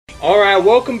Alright,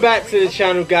 welcome back to the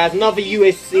channel, guys. Another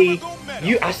UFC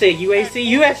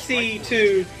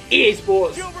 2 EA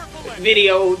Sports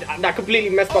video. That completely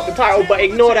messed up the title, but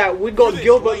ignore that. We got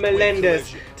Gilbert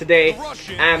Melendez today,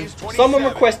 and someone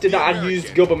requested that I use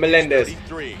Gilbert Melendez,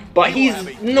 but he's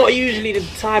not usually the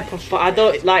type of fight. I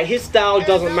don't like his style,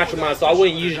 doesn't match with mine, so I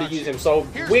wouldn't usually use him. So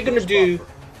we're gonna do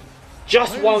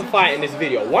just one fight in this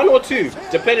video, one or two,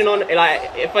 depending on like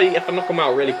if I knock him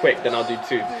out really quick, then I'll do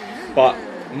two, but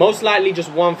most likely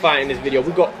just one fight in this video.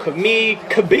 We got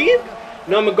Khabib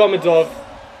Nurmagomedov,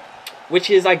 which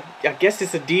is I guess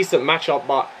it's a decent matchup,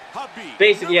 but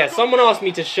basically, yeah, someone asked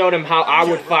me to show them how I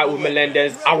would fight with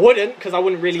Melendez. I wouldn't, because I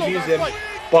wouldn't really use him,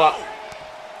 but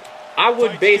I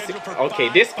would basically, okay,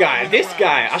 this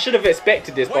guy, I should have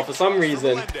expected this, but for some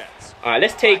reason, alright,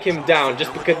 let's take him down,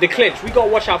 just because the clinch, we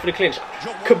gotta watch out for the clinch.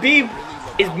 Khabib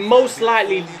is most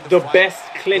likely the best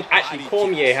clinch. Actually,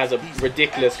 Cormier has a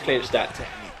ridiculous clinch stat,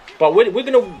 but we're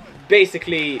gonna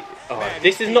basically,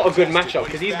 this is not a good matchup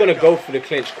because he's gonna go for the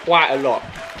clinch quite a lot.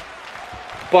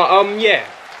 But yeah,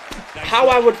 how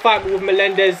I would fight with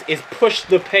Melendez is push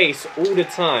the pace all the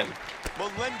time.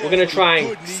 We're gonna try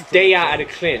and stay out of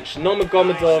the clinch.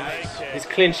 Nurmagomedov, his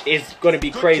clinch is gonna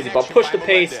be crazy, but push the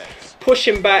pace, push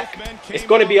him back. It's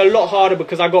gonna be a lot harder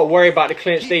because I got to worry about the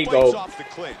clinch. There you go.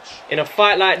 In a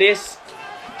fight like this,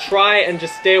 try and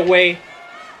just stay away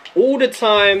all the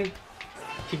time.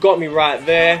 He got me right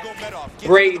there.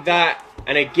 Break that,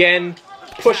 and again,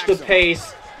 push the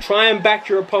pace. Try and back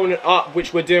your opponent up,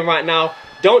 which we're doing right now.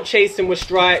 Don't chase him with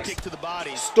strikes.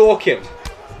 Stalk him,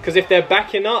 because if they're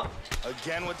backing up,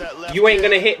 you ain't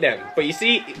gonna hit them. But you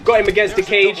see, got him against the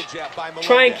cage.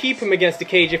 Try and keep him against the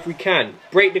cage if we can.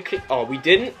 Break the clinch. Oh, we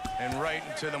didn't.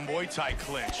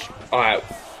 Alright,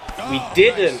 we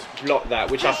didn't block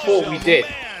that, which I thought we did.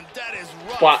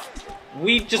 But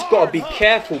we just gotta be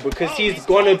careful because he's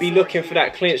gonna be looking for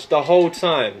that clinch the whole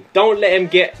time. Don't let him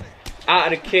get out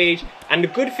of the cage. And the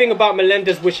good thing about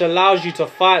Melendez, which allows you to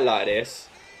fight like this,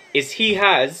 is he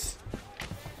has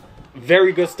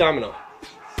very good stamina.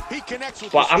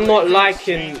 But I'm not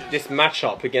liking this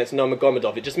matchup against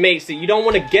Nurmagomedov. It just makes it, you don't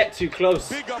want to get too close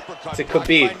to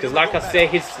Khabib, because like I said,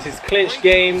 his clinch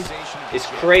game is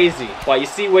crazy. But you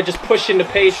see, we're just pushing the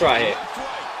pace right here.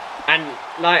 And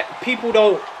like,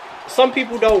 some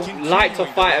people don't like to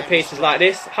fight at paces like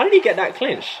this. How did he get that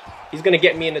clinch? He's going to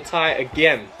get me in the tie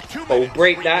again. But we'll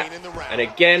break that. And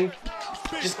again,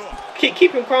 just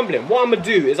keep him crumbling. What I'm going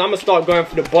to do is I'm going to start going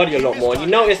for the body a lot more. And you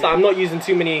notice that I'm not using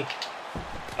too many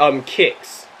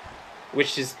kicks,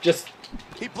 which is just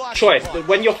choice.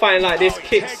 When you're fighting like this,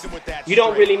 kicks, you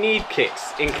don't really need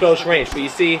kicks in close range. But you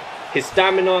see, his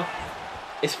stamina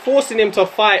is forcing him to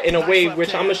fight in a way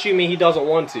which I'm assuming he doesn't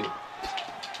want to.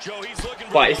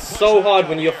 But it's so hard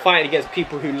when you're fighting against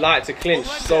people who like to clinch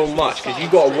so much, because you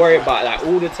got to worry about that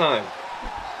all the time.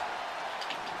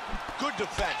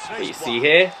 But you see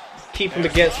here, keep him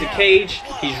against the cage.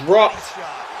 He's rocked.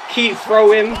 Keep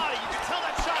throwing.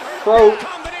 Throw.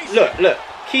 Look.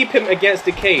 Keep him against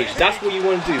the cage. That's what you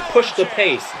want to do. Push the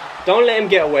pace. Don't let him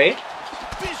get away.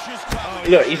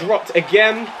 Look, he's rocked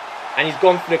again, and he's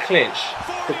gone for the clinch.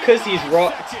 Because he's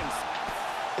rocked,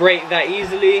 break that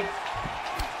easily.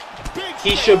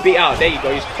 He should be out. There you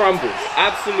go. He's crumbled.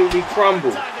 Absolutely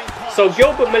crumbled. So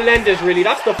Gilbert Melendez, really,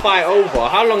 that's the fight over.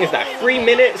 How long is that? 3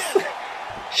 minutes?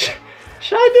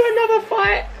 Should I do another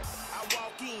fight?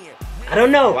 I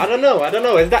don't know.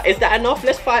 Is that enough?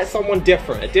 Let's fight someone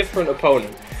different. A different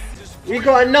opponent. We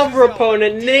got another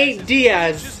opponent, Nate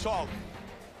Diaz.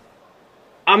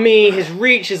 I mean, his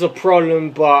reach is a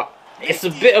problem, but it's a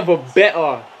bit of a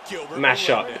better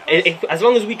matchup. As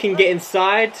long as we can get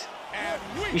inside,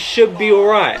 we should be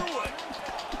alright.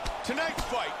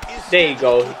 There you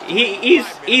go.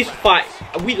 He's fight.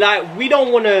 We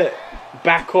don't want to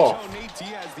back off.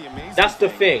 That's the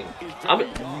thing.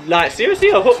 Like, seriously,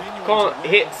 a hook can't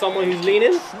hit someone who's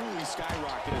leaning.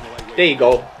 There you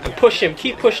go. And push him.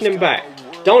 Keep pushing him back.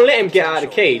 Don't let him get out of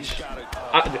the cage.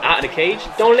 Out of the cage.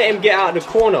 Don't let him get out of the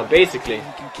corner. Basically.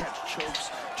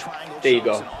 There you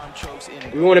go.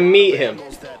 We want to meet him,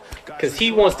 because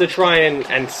he wants to try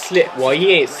and slip. Well,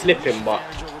 he ain't slipping, but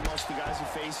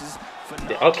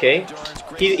okay.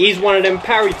 He's one of them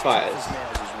parry fighters.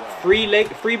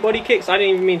 Free body kicks. I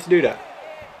didn't even mean to do that.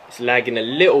 It's lagging a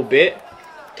little bit.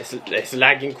 It's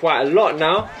lagging quite a lot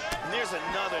now.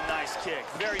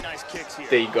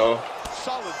 There you go.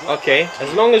 Okay,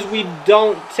 as long as we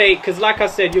don't take, because like I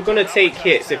said, you're gonna take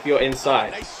hits if you're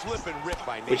inside,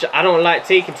 which I don't like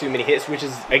taking too many hits, which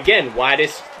is again why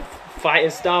this fighting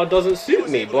style doesn't suit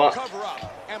me. But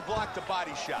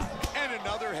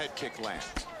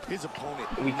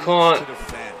We can't.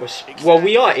 Well,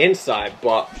 we are inside,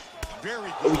 but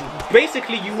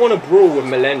basically you want to brawl with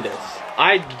Melendez.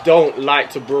 I don't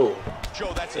like to brawl,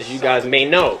 as you guys may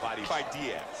know.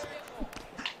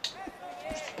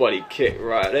 Body kick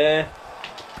right there.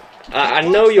 I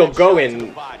know you're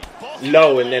going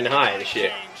low and then high and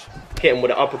shit. Hit him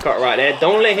with an uppercut right there.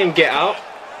 Don't let him get out.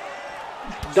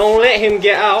 Don't let him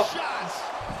get out.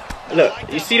 Look,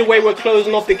 you see the way we're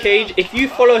closing off the cage? If you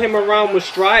follow him around with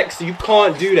strikes, you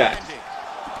can't do that.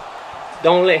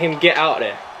 Don't let him get out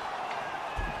there.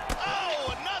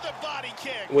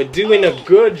 We're doing a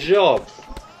good job.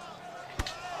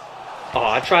 Oh,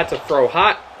 I tried to throw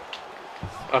hot.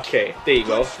 Okay, there you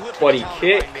go. Body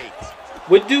kick.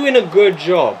 We're doing a good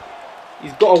job.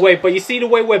 He's got away, but you see the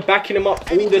way we're backing him up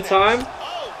all the time?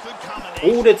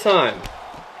 All the time.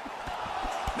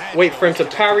 Wait for him to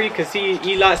parry, because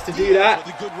he likes to do that.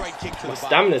 My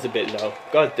stamina's a bit low.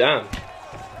 God damn.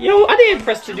 Yo, I didn't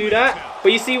press to do that.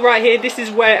 But you see right here, this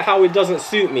is where how it doesn't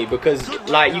suit me. Because,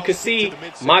 like, you can see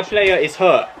my player is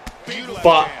hurt.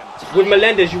 But with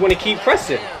Melendez, you want to keep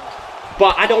pressing.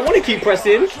 But I don't want to keep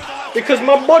pressing because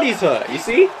my body's hurt, you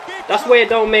see? That's where it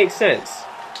don't make sense.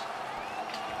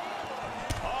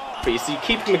 But you see,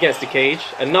 keep him against the cage.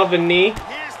 Another knee.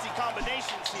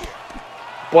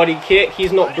 Body kick.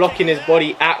 He's not blocking his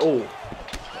body at all.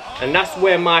 And that's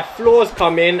where my flaws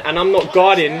come in, and I'm not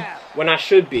guarding when I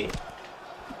should be.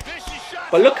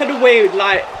 But look at the way,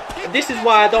 like, this is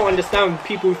why I don't understand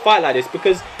people who fight like this,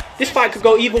 because this fight could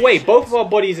go either way. Both of our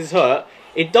bodies is hurt.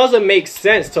 It doesn't make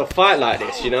sense to fight like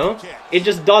this, you know? It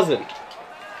just doesn't.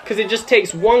 Because it just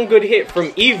takes one good hit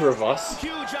from either of us,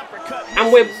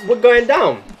 and we're going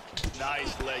down.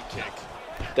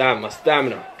 Damn, my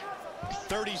stamina.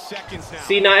 30 seconds now.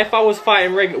 See, now if I was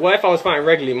fighting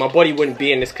regularly, my body wouldn't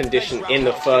be in this condition in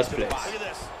the first place.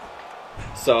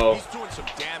 So,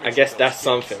 I guess that's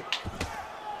something.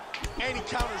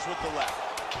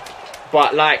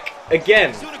 But like,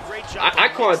 again, I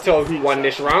can't tell who won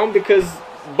this round because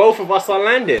both of us are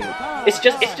landing. It's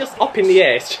just up in the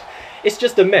air. It's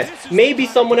just a mess. Maybe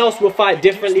someone else will fight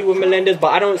differently with Melendez,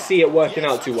 but I don't see it working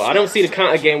out too well. I don't see the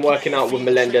counter game working out with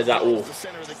Melendez at all.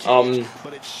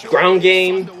 Ground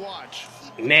game,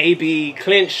 maybe.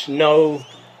 Clinch, no.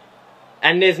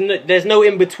 And there's no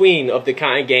in between of the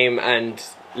counter game and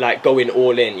like going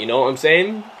all in. You know what I'm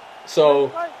saying?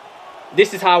 So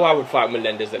this is how I would fight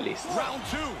Melendez at least.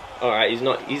 All right,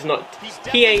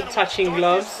 he ain't touching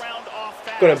gloves.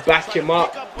 Gonna back him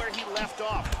up.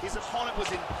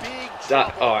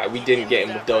 Alright, we didn't get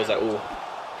him with those at all.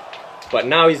 But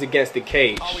now he's against the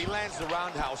cage.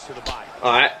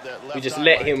 Alright, we just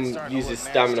let him use his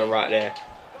stamina right there.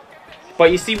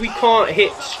 But you see, we can't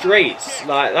hit straights.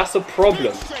 Like, that's a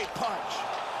problem.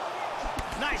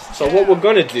 So what we're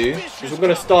gonna do is we're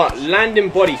gonna start landing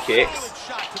body kicks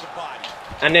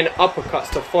and then uppercuts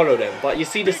to follow them. But you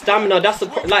see, the stamina, that's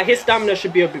like, his stamina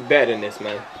should be a bit better than this,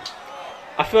 man.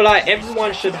 I feel like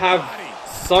everyone should have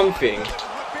something.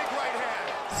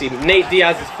 See, Nate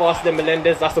Diaz is faster than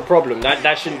Melendez. That's a problem.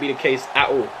 That shouldn't be the case at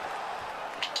all.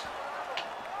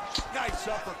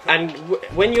 And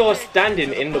when you're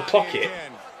standing in the pocket,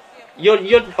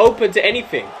 you're open to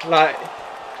anything. Like,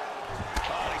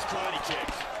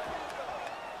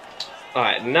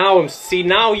 alright, now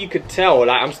now you could tell.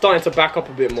 Like, I'm starting to back up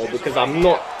a bit more because I'm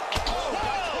not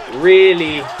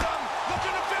really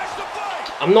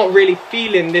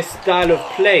feeling this style of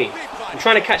play. I'm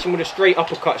trying to catch him with a straight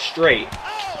uppercut straight.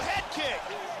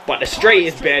 But the straight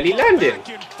is barely landing.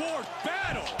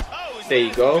 There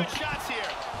you go.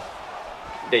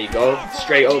 There you go.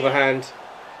 Straight overhand.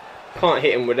 Can't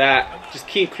hit him with that. Just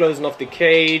keep closing off the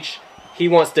cage. He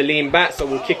wants to lean back, so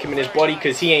we'll kick him in his body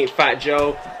because he ain't Fat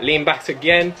Joe. Lean back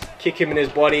again. Kick him in his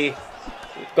body.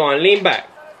 Go on, lean back.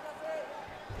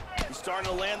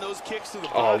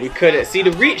 Oh, we couldn't. See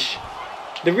the reach?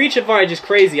 The reach advantage is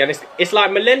crazy, and it's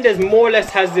like Melendez more or less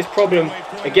has this problem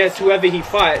against whoever he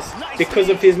fights because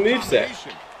of his moveset.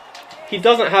 He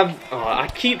doesn't have... Oh, I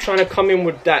keep trying to come in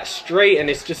with that straight and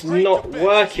it's just not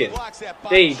working.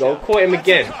 There you go, caught him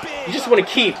again. You just want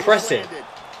to keep pressing.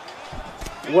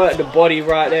 Work the body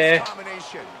right there.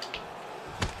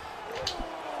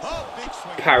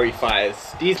 Parry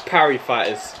fighters. These parry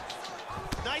fighters.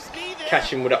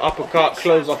 Catch him with an uppercut,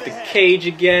 close off the cage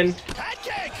again.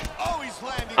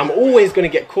 I'm always going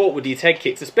to get caught with these head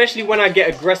kicks, especially when I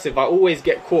get aggressive. I always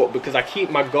get caught because I keep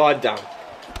my guard down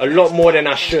a lot more than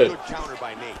I should.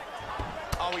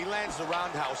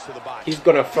 He's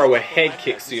going to throw a head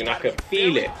kick soon. I can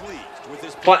feel it.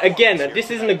 But again,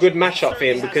 this isn't a good matchup for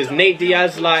him because Nate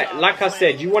Diaz, like I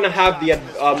said, you want to have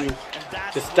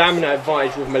the stamina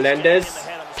advantage with Melendez.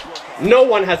 No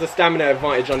one has a stamina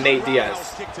advantage on Nate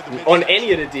Diaz. On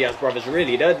any of the Diaz brothers,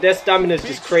 really. Their stamina is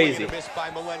just crazy.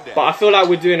 But I feel like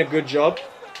we're doing a good job.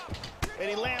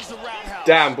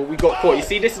 Damn, but we got caught. You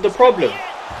see, this is the problem.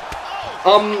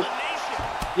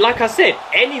 Like I said,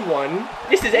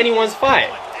 this is anyone's fight.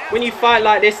 When you fight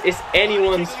like this, it's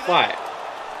anyone's fight.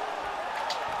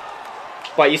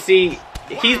 But you see,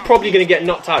 he's probably going to get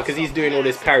knocked out because he's doing all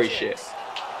this parry shit.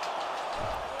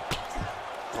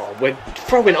 Oh, we're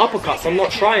throwing uppercuts. I'm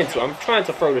not trying to. I'm trying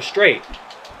to throw the straight.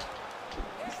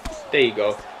 There you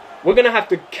go. We're going to have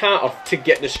to counter to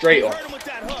get the straight off.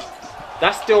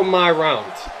 That's still my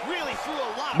round.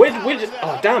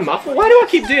 Oh, damn. Why do I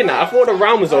keep doing that? I thought the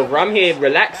round was over. I'm here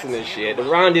relaxing and shit. The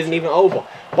round isn't even over.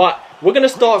 But we're going to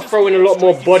start throwing a lot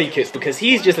more body kicks because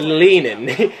he's just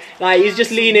leaning. Like, he's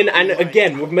just leaning. And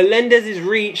again, with Melendez's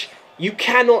reach, you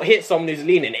cannot hit someone who's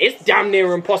leaning. It's damn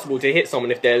near impossible to hit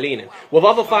someone if they're leaning. With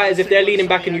other fighters, if they're leaning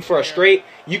back and you throw a straight,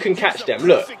 you can catch them.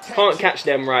 Look, can't catch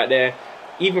them right there.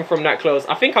 Even from that close.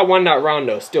 I think I won that round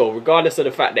though, still. Regardless of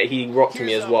the fact that he rocked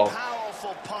me as well.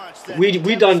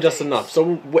 We done just enough.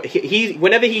 So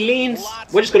whenever he leans,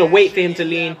 we're just going to wait for him to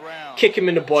lean, kick him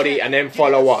in the body, and then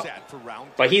follow up.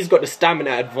 But he's got the stamina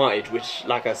advantage, which,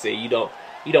 like I say, you don't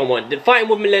want. The fighting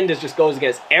with Melendez just goes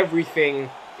against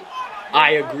everything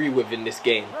I agree with in this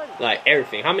game. Like,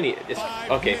 everything. How many?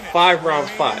 Okay, 5-round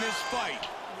fight.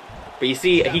 But you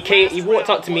see, he walked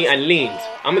up to me and leaned.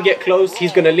 I'm going to get close,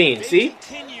 he's going to lean. See?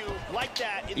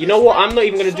 You know what? I'm not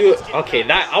even going to do it. Okay,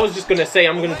 I was just going to say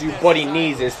I'm going to do body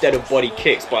knees instead of body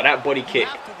kicks. But that body kick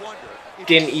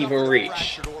didn't even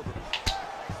reach.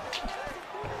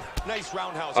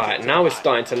 Alright, now it's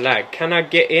starting to lag. Can I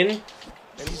get in?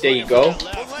 There you go.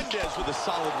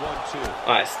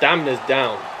 Alright, stamina's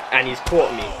down. And he's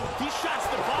caught me.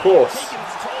 Of course.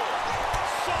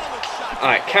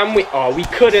 Alright, can we... Oh, we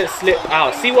couldn't slip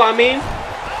out. See what I mean?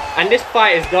 And this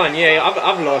fight is done. Yeah,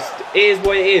 I've lost. It is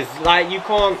what it is. Like, you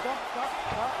can't...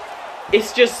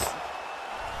 It's just...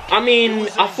 I mean,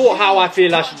 I thought how I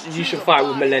feel you should fight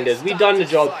with Melendez. We done the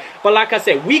job. But like I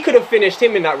said, we could have finished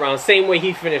him in that round. Same way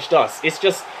he finished us. It's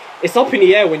just... It's up in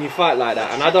the air when you fight like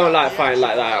that. And I don't like fighting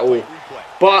like that at all.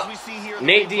 But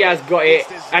Nate Diaz got it.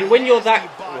 And when you're that...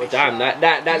 Oh, damn,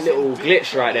 that little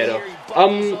glitch right there, though.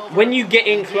 When you get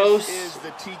in close,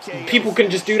 people can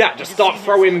just do that. Just start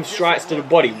throwing strikes to the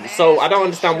body. So I don't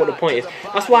understand what the point is.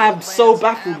 That's why I'm so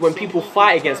baffled when people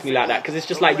fight against me like that. Because it's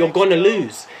just like, you're going to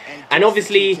lose. And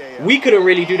obviously, we couldn't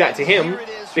really do that to him.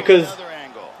 Because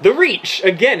the reach,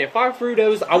 again, if I threw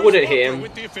those, I wouldn't hit him.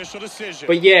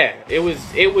 But yeah, it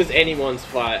was anyone's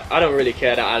fight. I don't really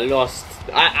care that I lost.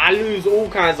 I lose all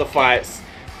kinds of fights.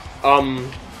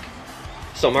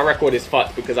 So my record is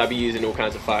fucked because I be using all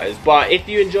kinds of fighters. But if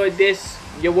you enjoyed this,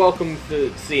 you're welcome for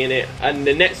seeing it. And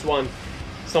the next one,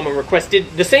 someone requested,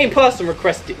 the same person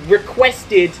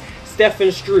requested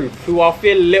Stefan Struve, who I'll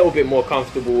feel a little bit more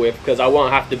comfortable with because I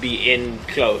won't have to be in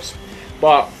close.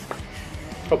 But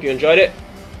hope you enjoyed it.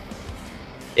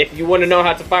 If you want to know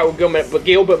how to fight with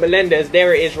Gilbert Melendez,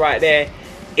 there it is right there.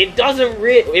 It doesn't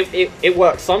really, it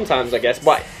works sometimes, I guess,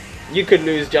 but you could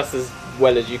lose just as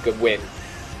well as you could win.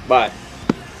 Bye.